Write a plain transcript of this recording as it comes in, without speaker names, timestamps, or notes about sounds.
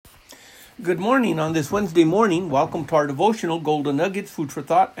Good morning on this Wednesday morning. Welcome to our devotional, Golden Nuggets, food for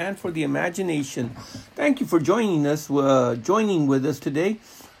thought and for the imagination. Thank you for joining with us today.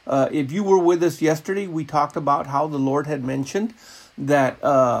 If you were with us yesterday, we talked about how the Lord had mentioned that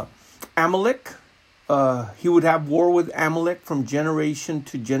Amalek, he would have war with Amalek from generation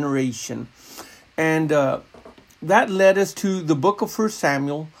to generation. And that led us to the book of 1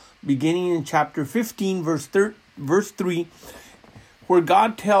 Samuel, beginning in chapter 15, verse 3, where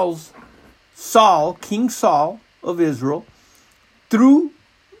God tells Saul, King Saul of Israel, through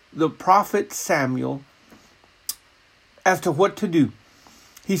the prophet Samuel, as to what to do.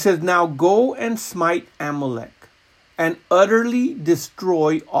 He says, "Now go and smite Amalek, and utterly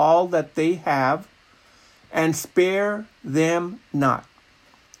destroy all that they have, and spare them not,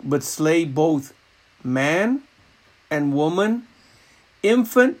 but slay both man and woman,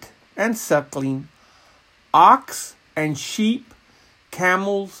 infant and suckling, ox and sheep,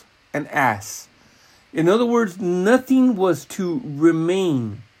 camels and ass." In other words, nothing was to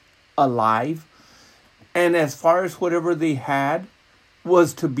remain alive, and as far as whatever they had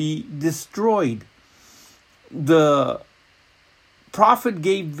was to be destroyed. The prophet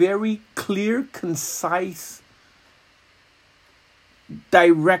gave very clear, concise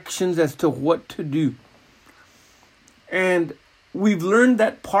directions as to what to do. And we've learned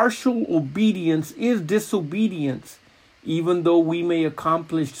that partial obedience is disobedience, even though we may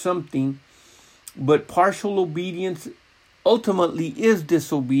accomplish something. But partial obedience ultimately is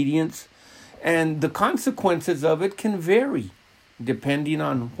disobedience, and the consequences of it can vary depending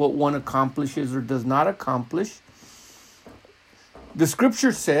on what one accomplishes or does not accomplish. The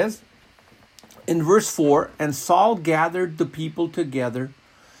scripture says in verse 4, "And Saul gathered the people together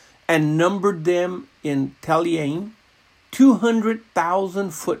and numbered them in Telaim,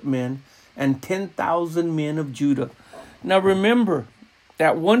 200,000 footmen and 10,000 men of Judah." Now remember,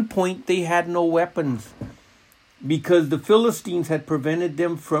 at one point they had no weapons because the Philistines had prevented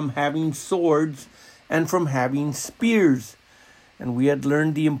them from having swords and from having spears. And we had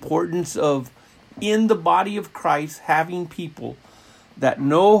learned the importance of, in the body of Christ, having people that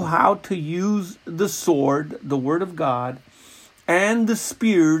know how to use the sword, the word of God, and the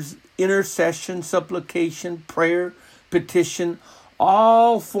spears, intercession, supplication, prayer, petition,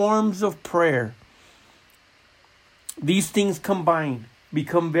 all forms of prayer. These things combined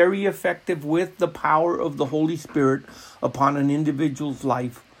become very effective with the power of the Holy Spirit upon an individual's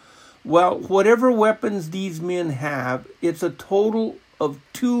life. Well, whatever weapons these men have, it's a total of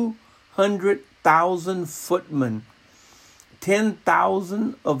 200,000 footmen.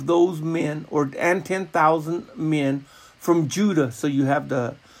 10,000 of those men, and 10,000 men from Judah. So you have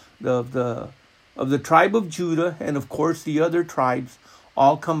the tribe of Judah, and of course the other tribes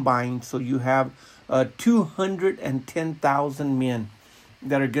all combined. So you have 210,000 men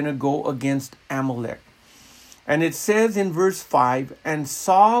that are going to go against Amalek. And it says in verse 5, "And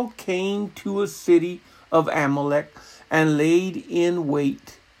Saul came to a city of Amalek and laid in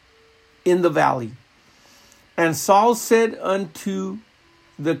wait in the valley. And Saul said unto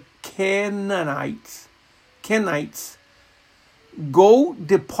the Kenites, Go,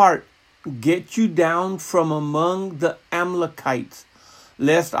 depart, get you down from among the Amalekites,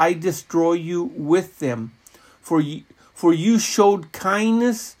 lest I destroy you with them. For you showed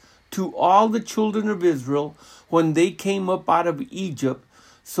kindness to all the children of Israel when they came up out of Egypt."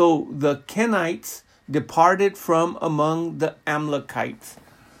 So the Kenites departed from among the Amalekites.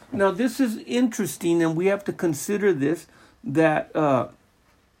 Now this is interesting, and we have to consider this, that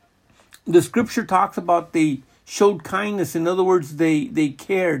the scripture talks about they showed kindness. In other words, they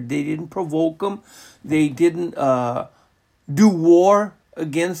cared. They didn't provoke them. They didn't do war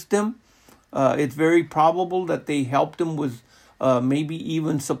against them. It's very probable that they helped them with maybe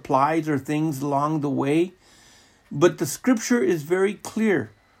even supplies or things along the way. But the scripture is very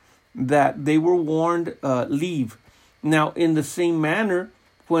clear that they were warned, leave. Now, in the same manner,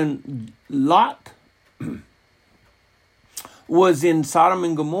 when Lot was in Sodom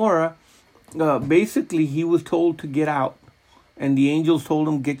and Gomorrah, basically he was told to get out. And the angels told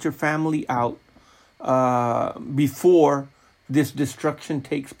him, get your family out before this destruction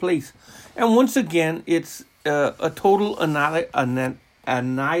takes place. And once again, it's a total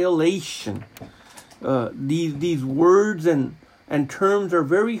annihilation. These words and terms are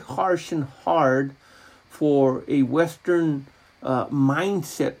very harsh and hard for a Western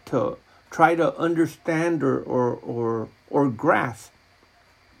mindset to try to understand or grasp.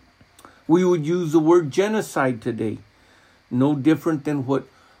 We would use the word genocide today, no different than what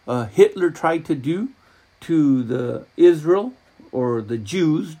Hitler tried to do to the Israel or the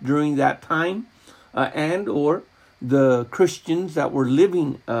Jews during that time, and or the Christians that were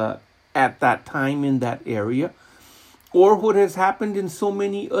living at that time in that area, or what has happened in so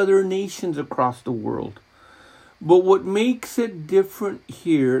many other nations across the world. But what makes it different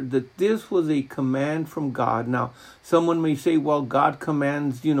here, that this was a command from God. Now, someone may say, well, God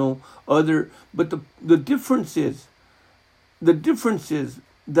commands, but the difference is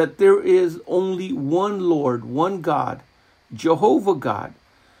that there is only one Lord, one God, Jehovah God,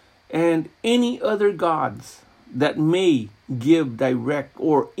 and any other gods that may give direct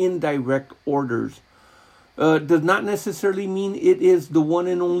or indirect orders does not necessarily mean it is the one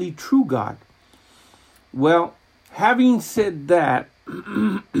and only true God. Well, having said that,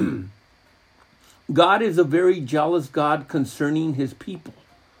 God is a very jealous God concerning his people.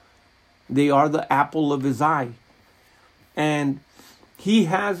 They are the apple of his eye. And he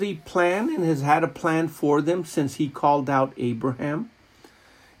has a plan and has had a plan for them since he called out Abraham.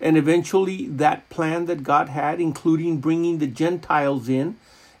 And eventually that plan that God had, including bringing the Gentiles in,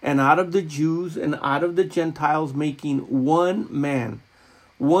 and out of the Jews and out of the Gentiles making one man,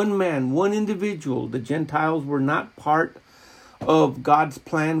 one individual. The Gentiles were not part of God's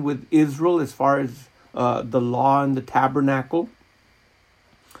plan with Israel as far as the law and the tabernacle.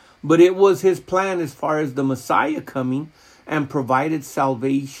 But it was his plan as far as the Messiah coming and provided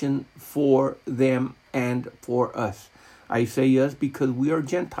salvation for them and for us. I say us because we are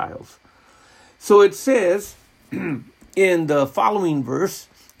Gentiles. So it says in the following verse,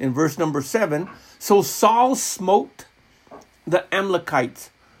 in verse number 7, so Saul smote the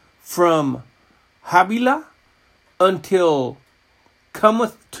Amalekites from Havilah until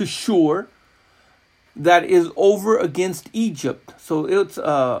cometh to Shur, that is over against Egypt. So it's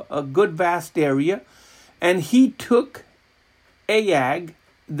a good vast area. And he took Agag,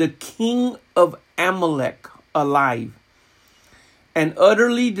 the king of Amalek, alive, and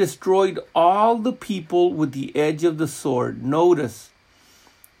utterly destroyed all the people with the edge of the sword. Notice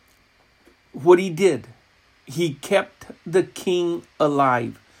what he did. He kept the king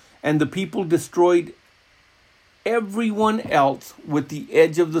alive, and the people destroyed everyone else with the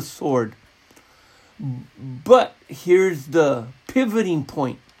edge of the sword. But here's the pivoting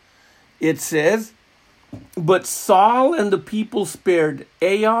point. It says, but Saul and the people spared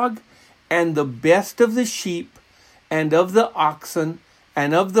Agag and the best of the sheep and of the oxen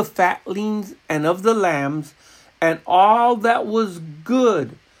and of the fatlings and of the lambs and all that was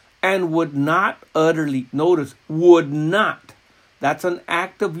good, and would not utterly, notice, would not, that's an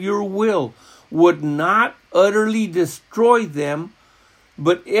act of your will, would not utterly destroy them,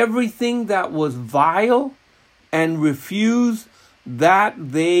 but everything that was vile and refuse, that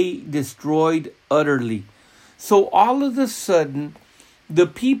they destroyed utterly. So all of a sudden, the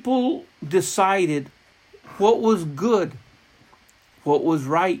people decided what was good, what was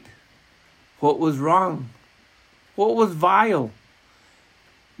right, what was wrong, what was vile.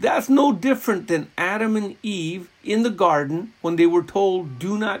 That's no different than Adam and Eve in the garden when they were told,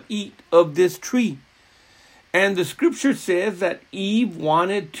 do not eat of this tree. And the scripture says that Eve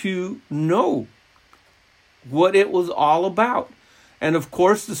wanted to know what it was all about. And of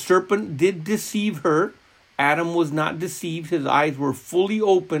course, the serpent did deceive her. Adam was not deceived. His eyes were fully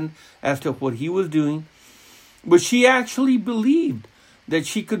open as to what he was doing. But she actually believed that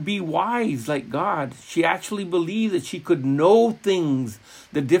she could be wise like God. She actually believed that she could know things,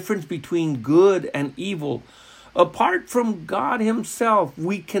 the difference between good and evil. Apart from God himself,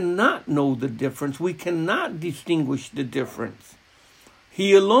 we cannot know the difference. We cannot distinguish the difference.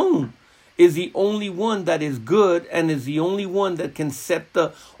 He alone is the only one that is good and is the only one that can set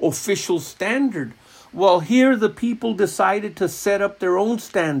the official standard. Well, here the people decided to set up their own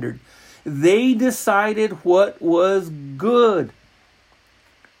standard. They decided what was good.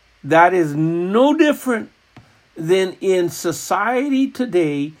 That is no different than in society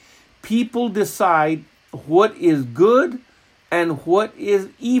today. People decide what is good and what is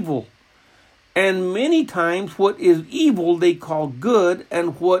evil. And many times what is evil they call good,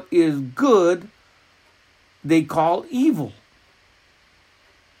 and what is good they call evil.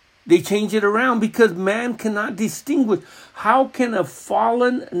 They change it around because man cannot distinguish. How can a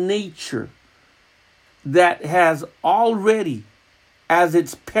fallen nature that has already as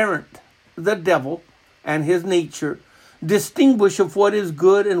its parent the devil and his nature distinguish of what is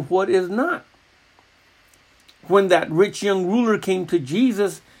good and what is not? When that rich young ruler came to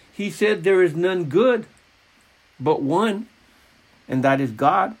Jesus, he said, there is none good but one, and that is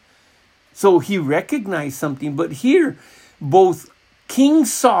God. So he recognized something. But here, both King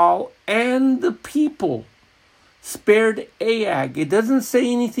Saul and the people spared Agag. It doesn't say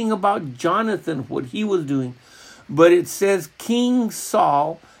anything about Jonathan, what he was doing, but it says King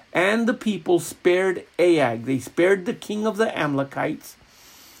Saul and the people spared Agag. They spared the king of the Amalekites,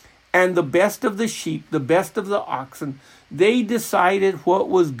 and the best of the sheep, the best of the oxen. They decided what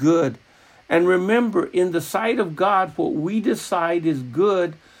was good. And remember, in the sight of God, what we decide is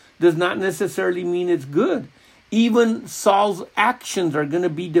good does not necessarily mean it's good. Even Saul's actions are going to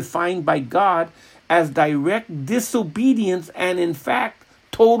be defined by God as direct disobedience and, in fact,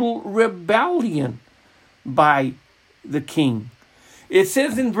 total rebellion by the king. It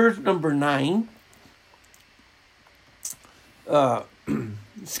says in verse number 9,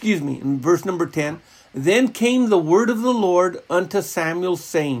 in verse number 10, then came the word of the Lord unto Samuel,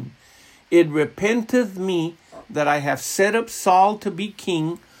 saying, it repenteth me that I have set up Saul to be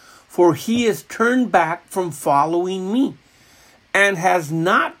king, for he is turned back from following me, and has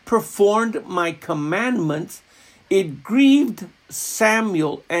not performed my commandments. It grieved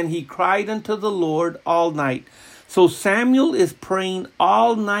Samuel, and he cried unto the Lord all night. So Samuel is praying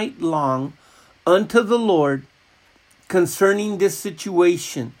all night long unto the Lord concerning this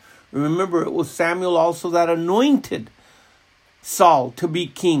situation. Remember, it was Samuel also that anointed Saul to be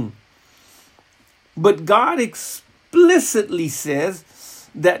king. But God explicitly says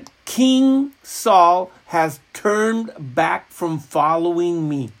that King Saul has turned back from following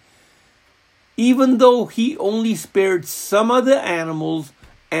me. Even though he only spared some of the animals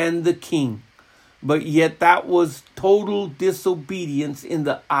and the king. But yet that was total disobedience in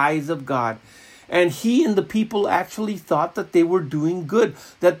the eyes of God. And he and the people actually thought that they were doing good,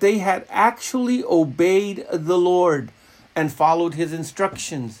 that they had actually obeyed the Lord and followed his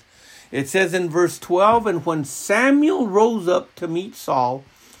instructions. It says in verse 12, and when Samuel rose up to meet Saul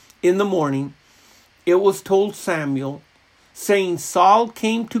in the morning, it was told Samuel, saying, Saul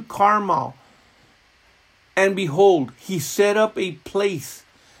came to Carmel, and behold, he set up a place,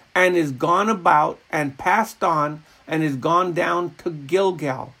 and is gone about, and passed on, and is gone down to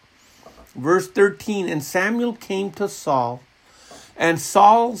Gilgal. Verse 13, and Samuel came to Saul, and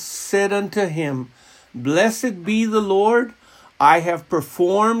Saul said unto him, Blessed be the Lord, I have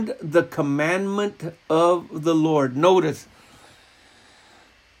performed the commandment of the Lord. Notice,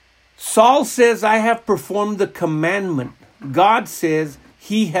 Saul says, I have performed the commandment. God says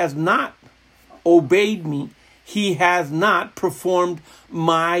he has not obeyed me. He has not performed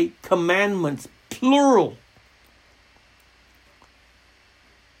my commandments. Plural.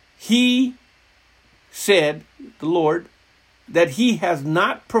 He said, the Lord, that he has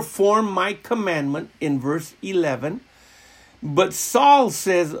not performed my commandment in verse 11. But Saul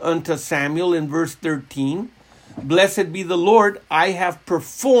says unto Samuel in verse 13, Blessed be the Lord, I have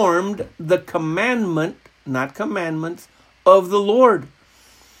performed the commandment, not commandments, of the Lord.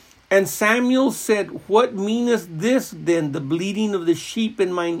 And Samuel said, What meaneth this then, the bleating of the sheep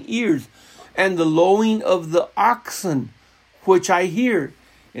in mine ears, and the lowing of the oxen, which I hear?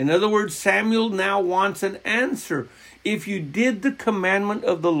 In other words, Samuel now wants an answer. If you did the commandment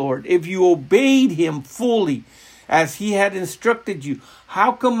of the Lord, if you obeyed him fully, as he had instructed you,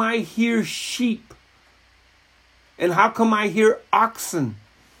 how come I hear sheep? And how come I hear oxen?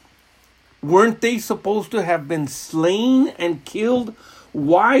 Weren't they supposed to have been slain and killed?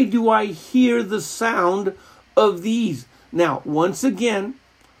 Why do I hear the sound of these? Now, once again,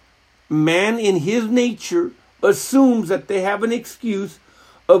 man in his nature assumes that they have an excuse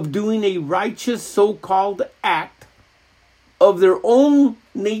of doing a righteous so-called act of their own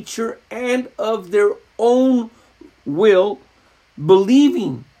nature and of their own will,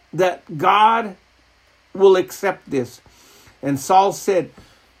 believing that God will accept this. And Saul said,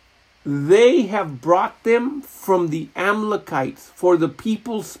 They have brought them from the Amalekites, for the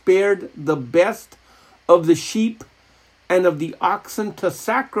people spared the best of the sheep and of the oxen to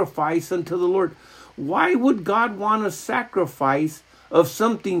sacrifice unto the Lord. Why would God want a sacrifice of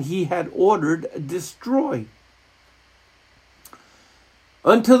something he had ordered destroy?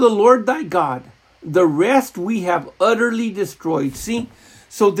 Unto the Lord thy God, the rest we have utterly destroyed. See,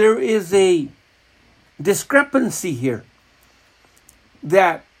 so there is a discrepancy here.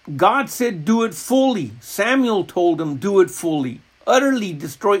 That God said, do it fully. Samuel told him, do it fully. Utterly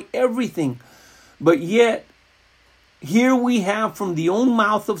destroy everything. But yet, here we have from the own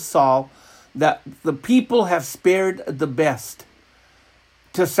mouth of Saul that the people have spared the best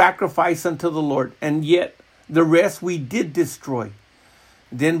to sacrifice unto the Lord. And yet, the rest we did destroy.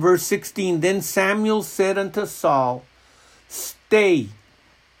 Then verse 16, Then Samuel said unto Saul, Stay,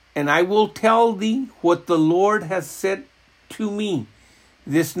 and I will tell thee what the Lord has said to me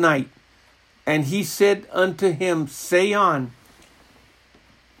this night. And he said unto him, Say on.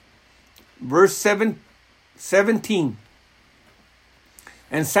 Verse 17.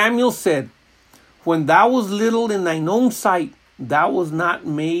 And Samuel said, When thou was little in thine own sight, thou was not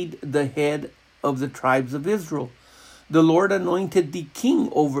made the head of the tribes of Israel. the Lord anointed thee king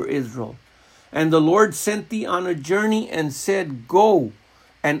over Israel. And the Lord sent thee on a journey and said, Go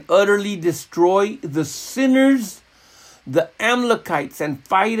and utterly destroy the sinners, the Amalekites, and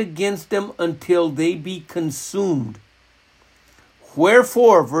fight against them until they be consumed.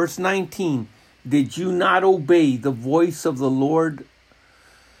 Wherefore, verse 19, did you not obey the voice of the Lord,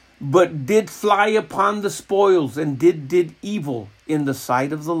 but did fly upon the spoils and did evil in the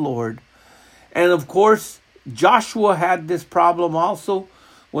sight of the Lord? And of course, Joshua had this problem also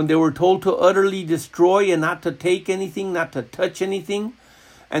when they were told to utterly destroy and not to take anything, not to touch anything.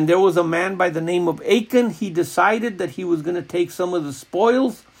 And there was a man by the name of Achan. He decided that he was going to take some of the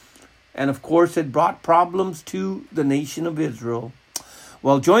spoils. And of course, it brought problems to the nation of Israel.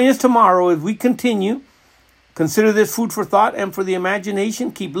 Well, join us tomorrow as we continue. Consider this food for thought and for the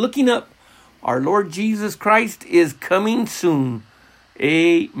imagination. Keep looking up. Our Lord Jesus Christ is coming soon.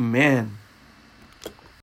 Amen.